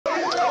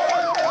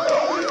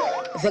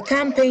The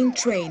campaign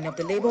train of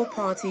the Labour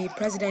Party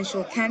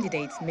presidential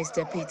candidate,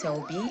 Mr. Peter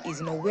Obi, is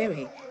in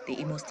Owerri, the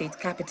Imo State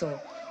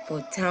capital, for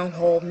a town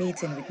hall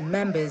meeting with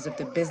members of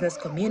the business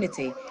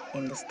community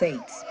in the state.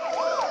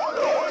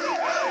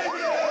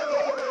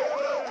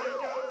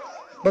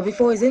 But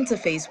before his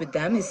interface with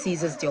them, he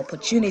seizes the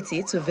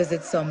opportunity to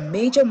visit some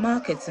major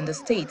markets in the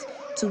state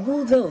to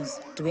woo those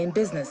doing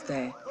business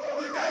there.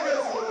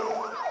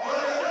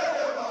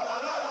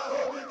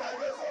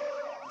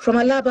 From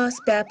Alaba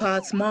Spare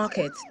Parts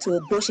Market to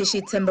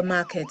Boshishi Timber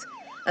Market,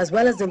 as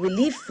well as the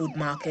Relief Food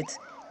Market,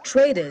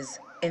 traders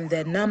in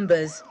their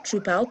numbers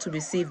troop out to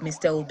receive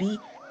Mr. Obi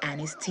and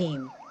his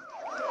team.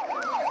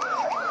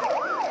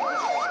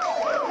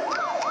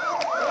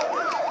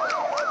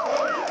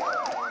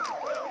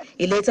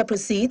 He later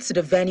proceeds to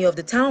the venue of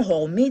the town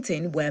hall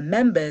meeting where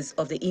members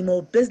of the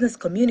Imo business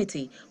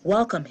community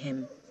welcome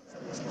him.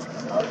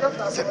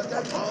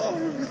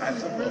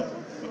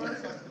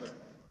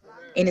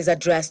 In his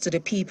address to the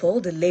people,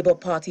 the Labour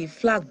Party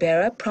flag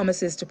bearer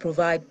promises to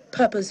provide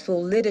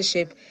purposeful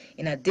leadership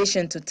in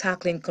addition to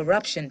tackling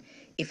corruption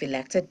if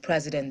elected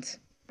president.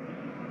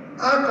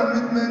 Our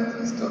commitment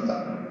is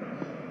total,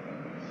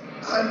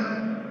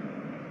 and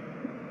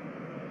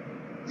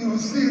you will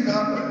see it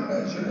happen in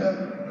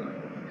Nigeria.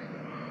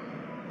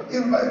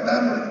 If by the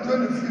time of the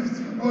 25th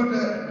you go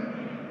there,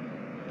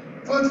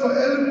 vote for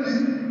LP,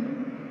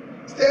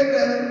 stay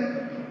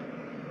there,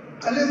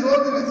 at least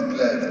one thing is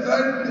clear, it's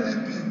right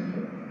PDP.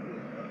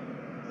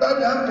 That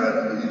the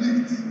umbrella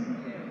elite.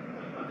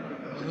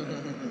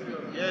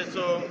 Yeah,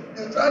 so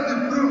you try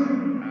to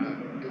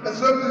prove a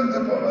solution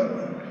to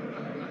poverty.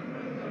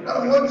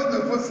 I want you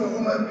to vote for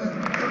human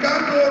beings. You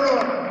can't go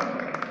wrong.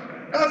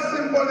 That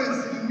symbol is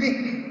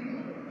unique.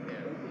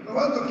 We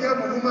want to care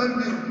for human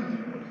beings.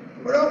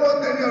 We don't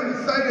want any of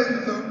the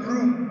signage of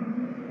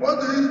broom. We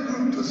want to use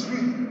broom to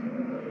sweep.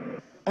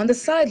 On the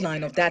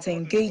sideline of that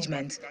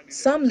engagement,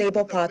 some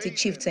Labour Party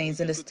chieftains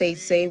in the state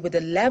say with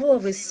the level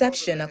of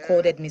reception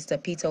accorded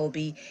Mr. Peter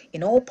Obi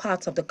in all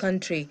parts of the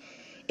country,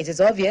 it is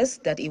obvious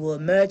that he will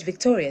emerge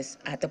victorious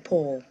at the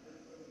poll.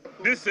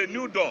 this is a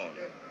new dawn.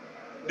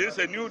 This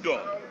is a new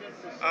dawn.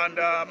 And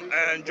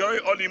I enjoy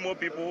all Imo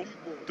people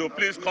to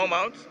please come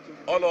out,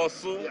 all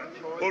Osu,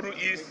 Oru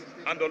East,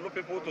 and the Olu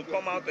people to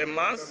come out en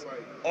masse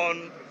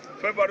on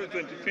February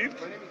 25th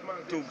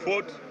to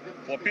vote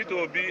for Peter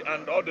Obi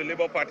and all the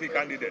Labour Party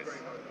candidates.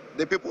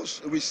 The people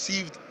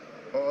received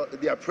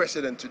their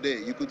president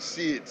today. You could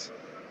see it.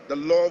 The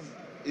love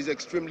is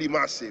extremely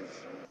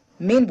massive.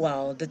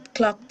 Meanwhile, the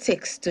clock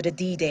ticks to the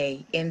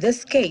D-Day, in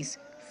this case,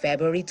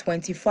 February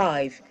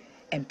 25,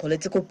 and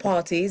political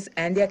parties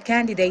and their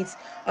candidates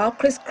are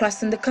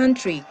crisscrossing the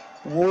country,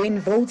 wooing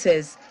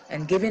voters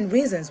and giving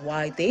reasons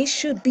why they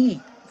should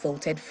be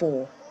voted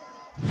for.